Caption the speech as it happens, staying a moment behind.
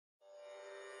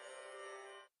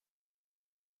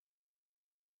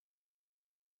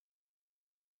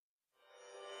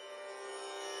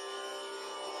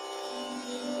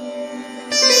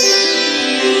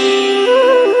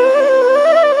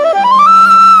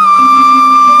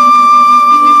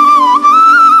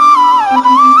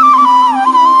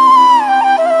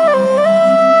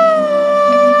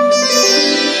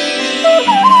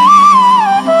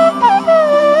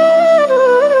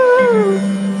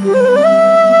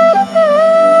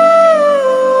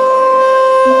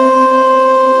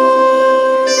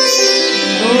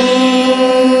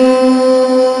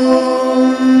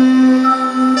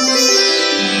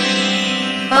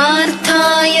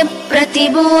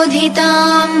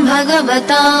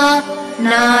भगवता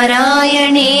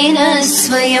नारायणेन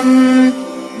स्वयं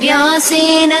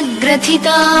व्यासेन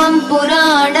ग्रथितां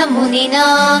पुराणमुनिना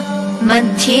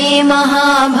मध्ये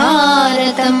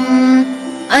महाभारतम्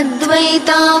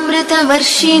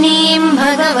अद्वैतामृतवर्षिणीं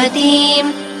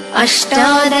भगवतीम्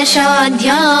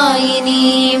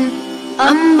अष्टादशाध्यायिनीम्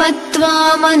अम्ब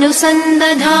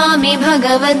त्वामनुसन्दधामि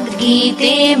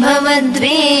भगवद्गीते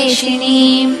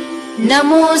भवद्वेषिणीम्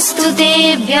नमोऽस्तु ते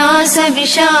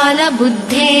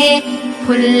व्यासविशालबुद्धे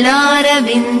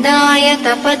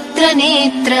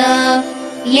फुल्लारविन्दायतपत्रनेत्र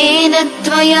येन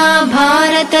त्वया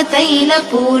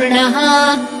भारततैलपूर्णः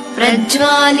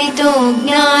प्रज्वालितो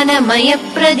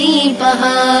ज्ञानमयप्रदीपः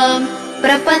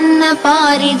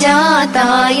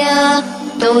प्रपन्नपारिजाताय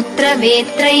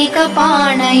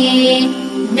स्तोत्रवेत्रैकपाणये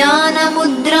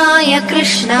ज्ञानमुद्राय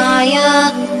कृष्णाय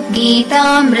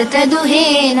गीतामृतदुहे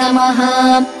नमः।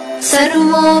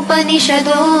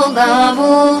 सर्वोपनिषदो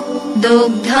गावो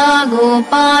दोग्धा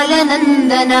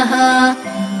गोपालनन्दनः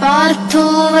पार्थो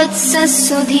वत्सः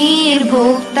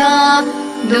सुधीर्भोक्ता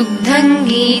दुग्धम्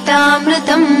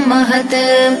गीतामृतम् महत्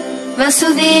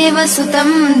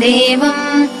वसुदेवसुतम्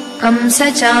देवम्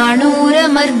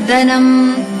कंसचाणूरमर्दनम्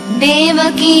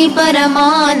देवकी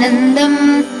परमानन्दम्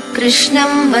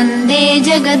कृष्णम् वन्दे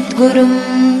जगद्गुरुम्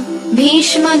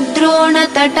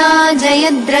भीष्मद्रोणतटा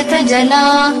जयद्रथजला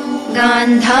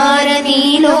गान्धारनीलोपला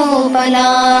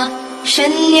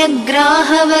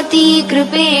शल्यग्राहवती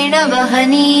कृपेण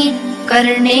वहनी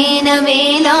कर्णेन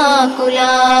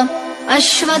वेलाकुला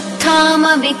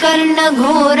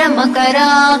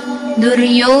अश्वत्थामविकर्णघोरमकरा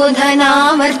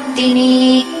दुर्योधनावर्तिनी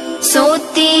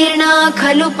सोत्तीर्णा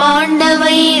खलु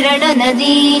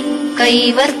पाण्डवैरणनदी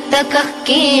कैवर्तकः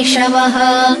केशवः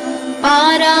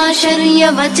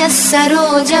पाराशर्यवचः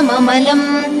सरोजममलम्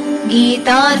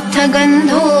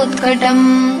गीतार्थगन्धोत्कटम्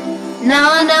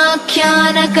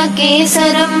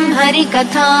नानाख्यानककेसरम्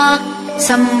हरिकथा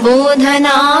सम्बोधनाबोधितम्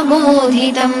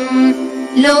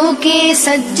लोके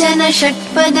सज्जन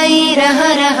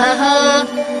षट्पदैरहरहः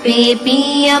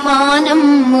पेपीयमानम्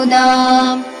मुदा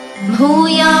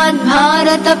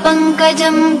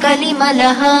भूयाद्भारतपङ्कजम्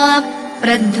कलिमलः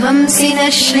प्रध्वंसि न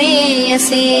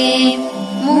श्रेयसे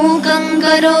मूकम्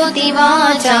करोति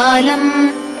वाचालम्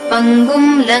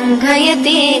पङ्गुम्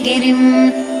लङ्घयते गिरिम्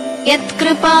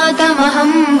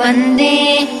यत्कृपातमहम् वन्दे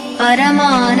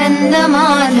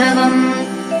परमानन्दमाधवम्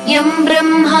यम्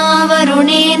ब्रह्मा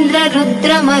वरुणेन्द्र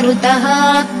रुद्रमरुतः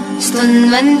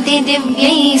स्तुन्वन्ति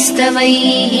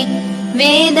दिव्यैस्तवैः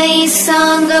वेदैः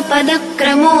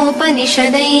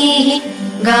साङ्गपदक्रमोपनिषदैः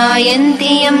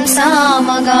गायन्ति यम्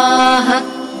सामगाः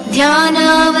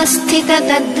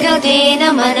ध्यानावस्थिततद्गतेन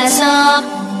मनसा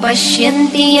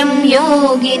पश्यन्ति यम्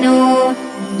योगिनो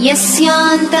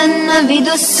यस्यान्तन्न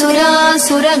विदुः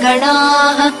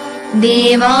सुरासुरगणाः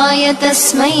देवाय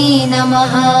तस्मै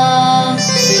नमः।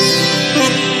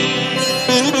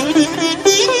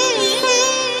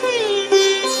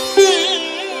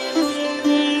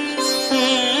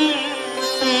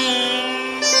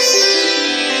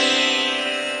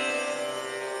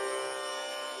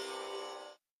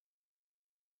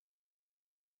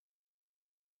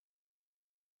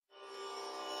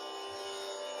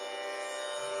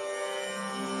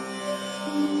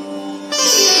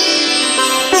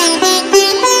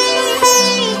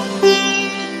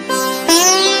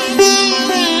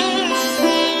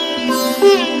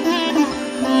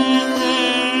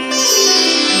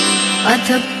 अथ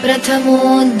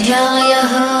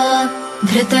प्रथमोऽध्यायः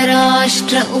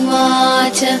धृतराष्ट्र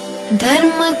उवाच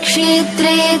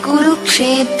धर्मक्षेत्रे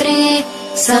कुरुक्षेत्रे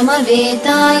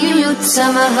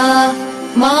समवेतायुयुत्सवः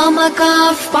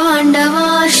मामकाः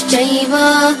पाण्डवाश्चैव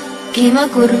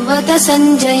किमकुर्वत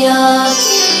सञ्जय।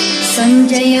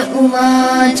 सञ्जय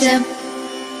उवाच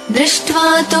दृष्ट्वा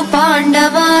तु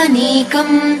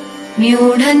पाण्डवानीकम्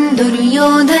म्यूढम्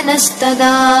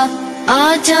दुर्योधनस्तदा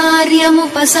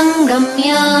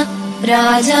आचार्यमुपसङ्गम्य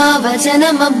राजा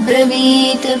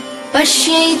वचनमब्रवीत्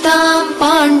पश्यैताम्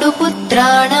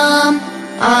पाण्डुपुत्राणाम्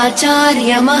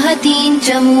आचार्यमहतीम्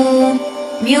चमू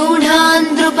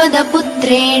व्यूढान्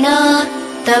द्रुपदपुत्रेण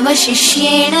तव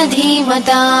शिष्येण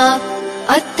धीमता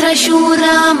अत्र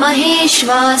शूरा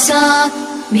महेश्वासा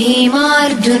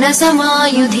भीमार्जुनसमायुधि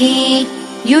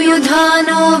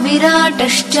युयुधानो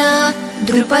विराटश्च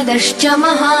द्रुपदश्च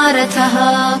महारथः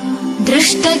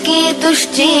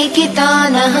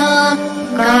दृष्टकेतुश्चेकितानः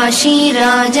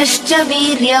काशीराजश्च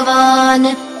वीर्यवान्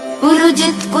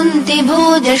पुरुजित्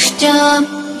कुन्तिभोजश्च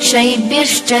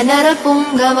शैब्यश्च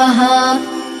नरपुङ्गवः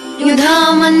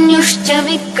युधामन्युश्च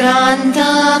विक्रान्ता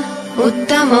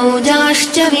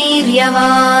उत्तमौजाश्च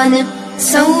वीर्यवान्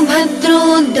सौभद्रो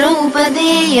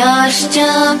द्रौपदेयाश्च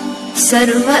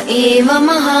सर्व एव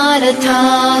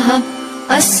महारथाः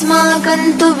अस्माकं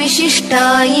तु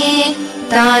विशिष्टाये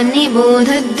तान् निबोध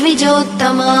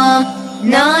द्विजोत्तमा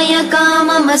नायका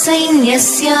मम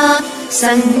सैन्यस्य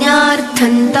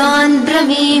संज्ञार्थं तान्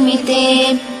ब्रवीमि ते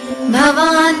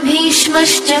भवान्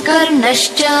भीष्मश्च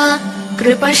कर्णश्च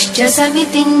कृपश्च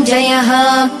समितिञ्जयः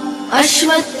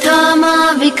अश्वत्थामा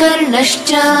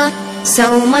विकर्णश्च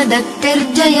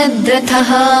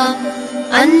सौमदत्तिर्जयद्रथः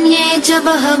अन्ये च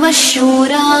बहवः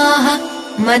शूराः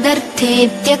मदर्थे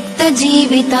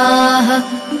त्यक्तजीविताः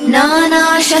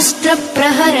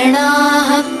नानाशस्त्रप्रहरणाः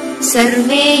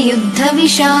सर्वे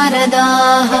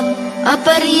युद्धविशारदाः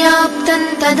अपर्याप्तं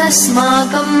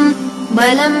तदस्माकं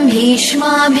बलं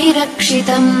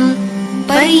भीष्माभिरक्षितम्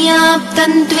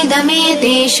पर्याप्तं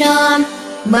त्विदमेतेषां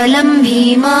बलं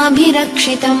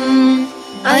भीमाभिरक्षितम्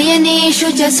अयनेषु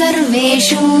च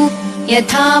सर्वेषु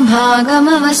यथा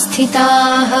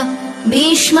भागमवस्थिताः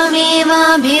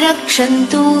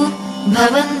भीष्ममेवाभिरक्षन्तु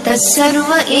भवन्तः सर्व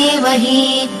एव हि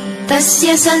तस्य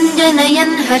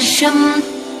सञ्जनयन् हर्षम्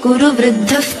कुरु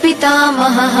वृद्धः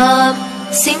पितामहः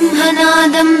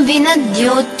सिंहनादम्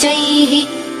विनद्योच्चैः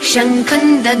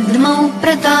शङ्खम् दद्मौ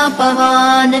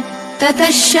प्रतापवान्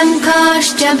ततः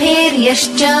शङ्खाश्च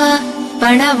भैर्यश्च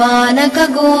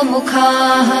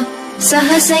पणवानकगोमुखाः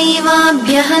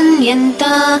सहसैवाभ्यहन्यन्त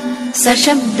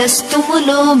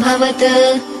सशब्दस्तुमुलोऽभवत्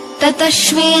ततः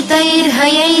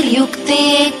श्वेतैर्हयैर्युक्ते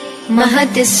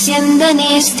महति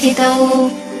स्यन्दने स्थितौ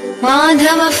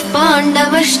माधवः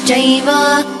पाण्डवश्चैव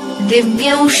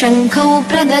दिव्यौ शङ्खौ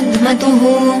प्रदध्मतुः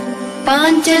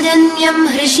पाञ्चजन्यम्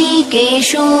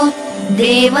हृषीकेशो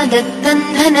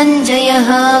देवदत्तम् धनञ्जयः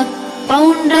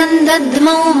पौण्ड्रम्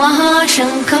दद्मौ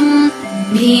महाशङ्खम्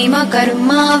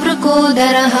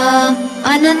भीमकर्मावृकोदरः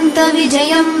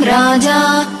अनन्तविजयम् राजा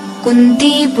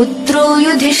कुन्तीपुत्रो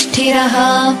युधिष्ठिरः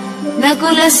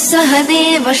नकुलः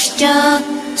सहदेवश्च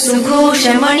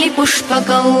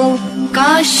सुघोषमणिपुष्पकौ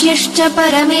काश्यश्च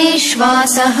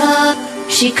परमेश्वासः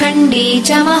शिखण्डी च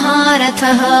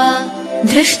महारथः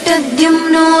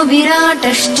धृष्टद्युम्नो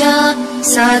विराटश्च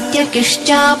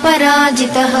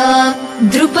सात्यकिश्चापराजितः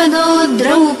द्रुपदो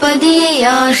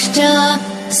द्रौपदेयाश्च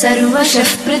सर्वशः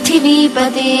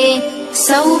पृथिवीपते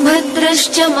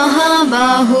सौभद्रश्च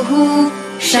महाबाहुः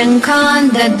शङ्खान्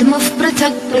दद्मुः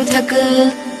पृथक् पृथक्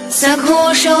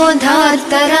सघोषो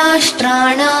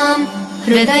धार्तराष्ट्राणाम्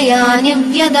हृदयानि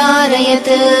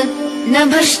व्यदारयत्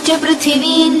नभश्च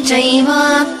पृथिवीम् चैव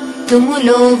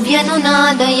तुमुलो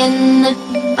व्यनुनादयन्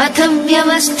अथ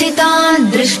व्यवस्थितान्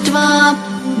दृष्ट्वा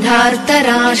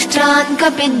धार्तराष्ट्रान्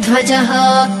कपिध्वजः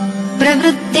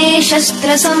प्रवृत्ते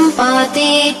शस्त्रसम्पाते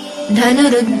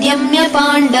धनुरुद्यम्य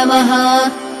पाण्डवः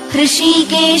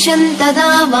हृषीकेशम् तदा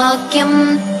वाक्यम्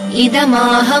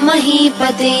इदमाह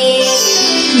महीपते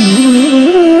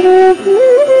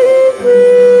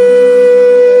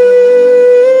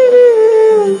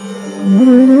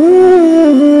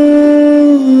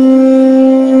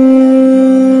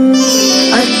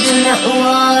अर्जुन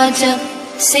उवाच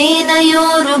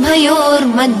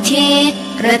सेनयोरुभयोर्मध्ये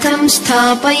रथम्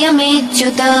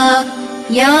स्थापयमेच्युत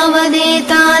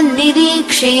यावदेतान्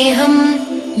निरीक्षेऽहम्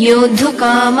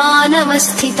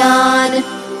योद्धुकामानवस्थितान्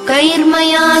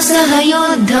कैर्मया सह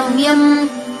योद्धव्यम्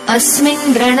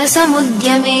अस्मिन्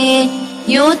रणसमुद्यमे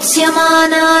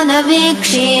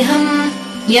योत्स्यमानानवेक्षेऽहम्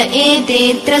य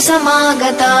एतेऽत्र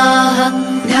समागताः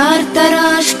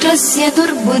धार्तराष्ट्रस्य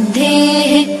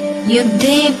दुर्बुद्धेः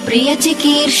युद्धे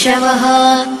प्रियचिकीर्षवः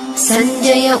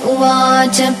सञ्जय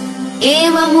उवाच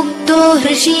एवमुक्तो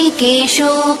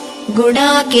हृषीकेशो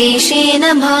गुडाकेशेन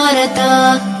भारत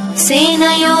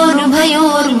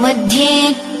सेनयोरुभयोर्मध्ये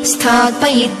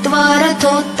स्थापयित्वा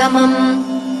रथोत्तमम्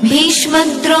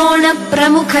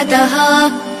भीष्मद्रोणप्रमुखतः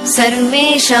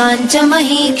सर्वेषाम् च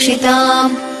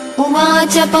महीक्षिताम्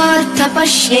उवाच पार्थ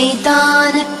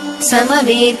पश्यैतान्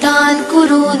समवेतान्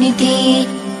कुरूनिति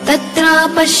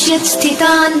तत्रापश्यत्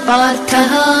स्थितान्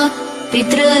पार्थः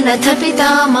पितॄनथ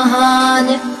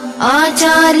पितामहान्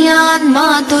आचार्यान्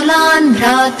मातुलान्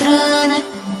भ्रातॄन्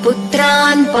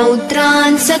पुत्रान्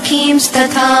पौत्रान्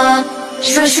सखींस्तथा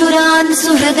श्वशुरान्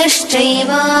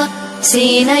सुहृदश्चैव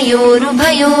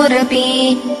सेनयोरुभयोरपि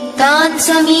तान्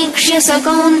समीक्ष्य स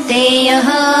कौन्तेयः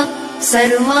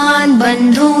सर्वान्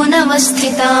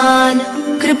बन्धूनवस्थितान्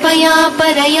कृपया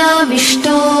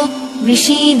परयाविष्टो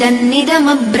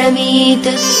विषीदन्निदमब्रवीत्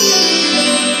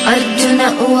अर्जुन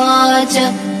उवाच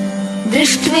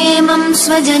दृष्ट्वेमम्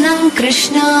स्वजनम्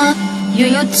कृष्ण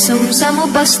युयुत्सुम्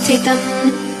समुपस्थितम्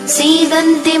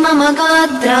सीदन्ति मम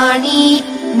गात्राणि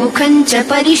मुखम् च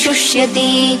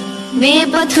परिशुष्यति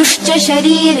वेपथुश्च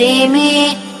शरीरे मे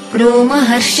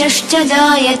रोमहर्षश्च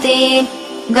जायते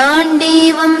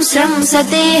गाण्डीवं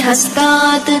स्रंसते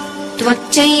हस्तात्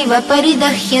त्वच्चैव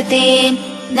परिदह्यते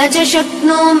न च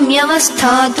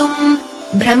शक्नोम्यवस्थातुम्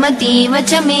भ्रमतीव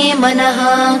च मे मनः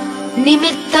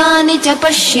निमित्तानि च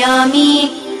पश्यामि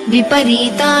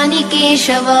विपरीतानि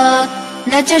केशव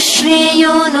न च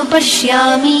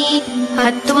श्रेयोऽनुपश्यामि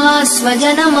हत्वा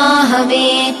स्वजनमाहवे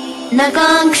न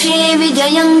काङ्क्षे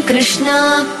विजयम् कृष्ण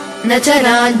न च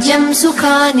राज्यम्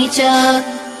सुखानि च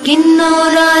किन्नो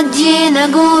राज्येन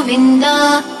गोविन्द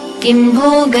किम्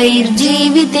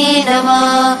भोगैर्जीवितेन वा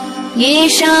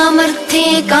येषामर्थे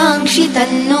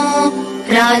काङ्क्षितन्नो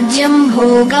राज्यम्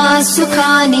भोगाः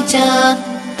सुखानि च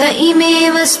त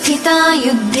इमेव स्थिता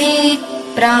युद्धे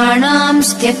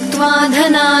प्राणांस् त्यक्त्वा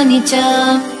धनानि च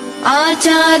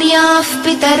आचार्याः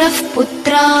पितरः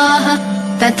पुत्राः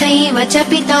तथैव च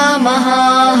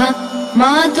पितामहाः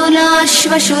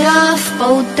मातुलाश्वशुराः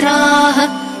पौत्राः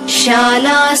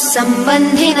शालाः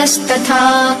सम्बन्धिनस्तथा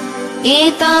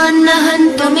एतान्न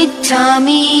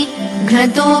हन्तुमिच्छामि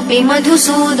घ्नतोऽपि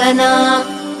मधुसूदन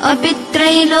अपि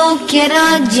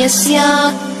त्रैलोक्यराज्यस्य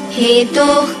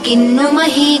हेतोः किन्नु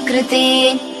मही कृते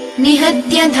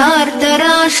निहत्य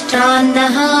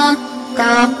धार्तराष्ट्रान्नः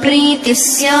का प्रीतिः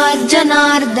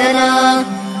स्याज्जनार्दन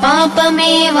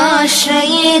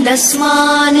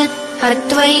पापमेवाश्रयेदस्मान्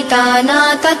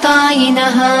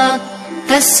हत्वैतानाततायिनः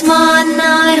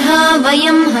तस्मान्नार्हा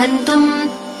वयम् हन्तुम्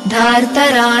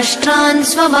धार्तराष्ट्रान्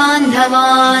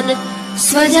स्वबान्धवान्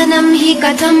स्वजनम् हि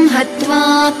कथम् हत्वा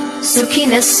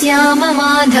सुखिनः स्याम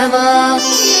माधव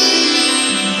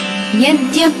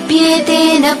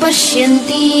यद्यप्येतेन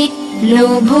पश्यन्ति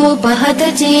लोभोपहत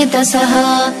चेतसः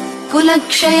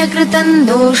कुलक्षयकृतम्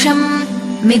दोषम्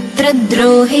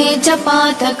मित्रद्रोहे च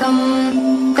पातकम्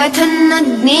कथम् न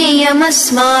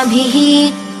ज्ञेयमस्माभिः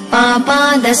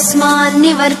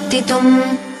पापादस्मान्निवर्तितुम्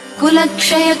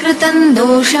कुलक्षयकृतम्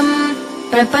दोषम्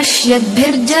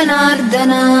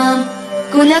प्रपश्यद्भिर्जनार्दन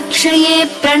कुलक्षये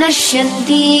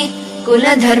प्रणश्यन्ति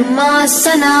कुलधर्माः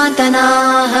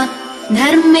सनातनाः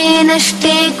धर्मे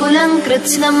नष्टे कुलम्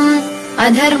कृत्स्नम्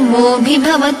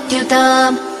अधर्मोऽभिभवत्युत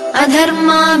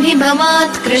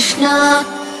अधर्माभिभवात् कृष्ण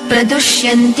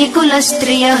प्रदुष्यन्ति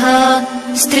कुलस्त्रियः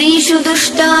स्त्रीषु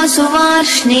दुष्टासु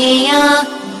वार्ष्णेया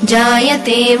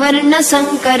जायते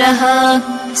वर्णसङ्करः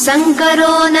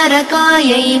सङ्करो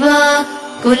नरकायैव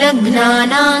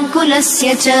कुलघ्नानाम् कुलस्य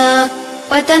च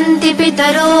पतन्ति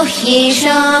पितरो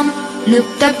ह्येषाम्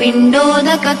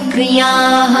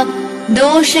लुप्तपिण्डोदकक्रियाः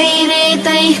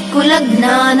दोषैरेतैः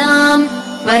कुलघ्नानाम्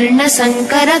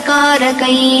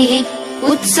वर्णसङ्करकारकैः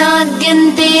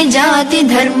उत्साद्यन्ते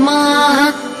जातिधर्माः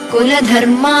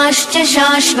कुलधर्माश्च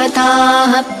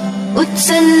शाश्वताः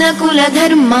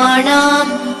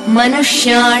उत्सन्नकुलधर्माणाम्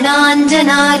मनुष्याणाम्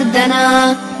जनार्दन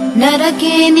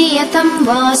नरके नियतम्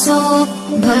वासो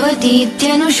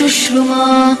भवतीत्यनुशुश्रुमा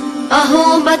अहो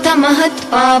बत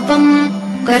महत्पापम्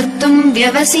कर्तुम्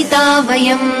व्यवसिता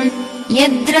वयम्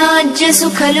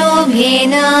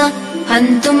यद्राज्यसुखलोभेन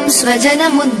हन्तुम्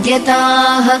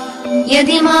स्वजनमुद्यताः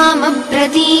यदि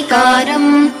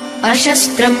मामप्रतीकारम्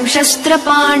अशस्त्रम्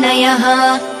शस्त्रपाणयः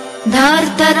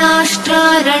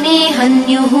धार्तराष्ट्रारणे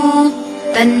हन्युः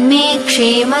तन्मे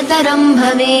क्षेमतरम्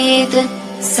भवेत्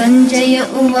सञ्जय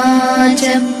उवाच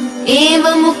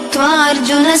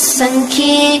एवमुक्त्वार्जुनः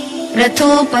सङ्ख्ये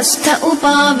रथोपस्थ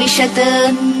उपाविशत्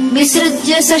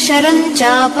विसृज्य सशरम्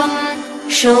चापम्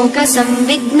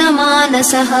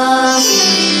शोकसंविघ्नमानसः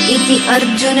इति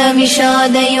अर्जुन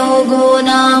विषादयोगो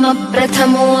नाम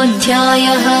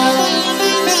प्रथमोऽध्यायः।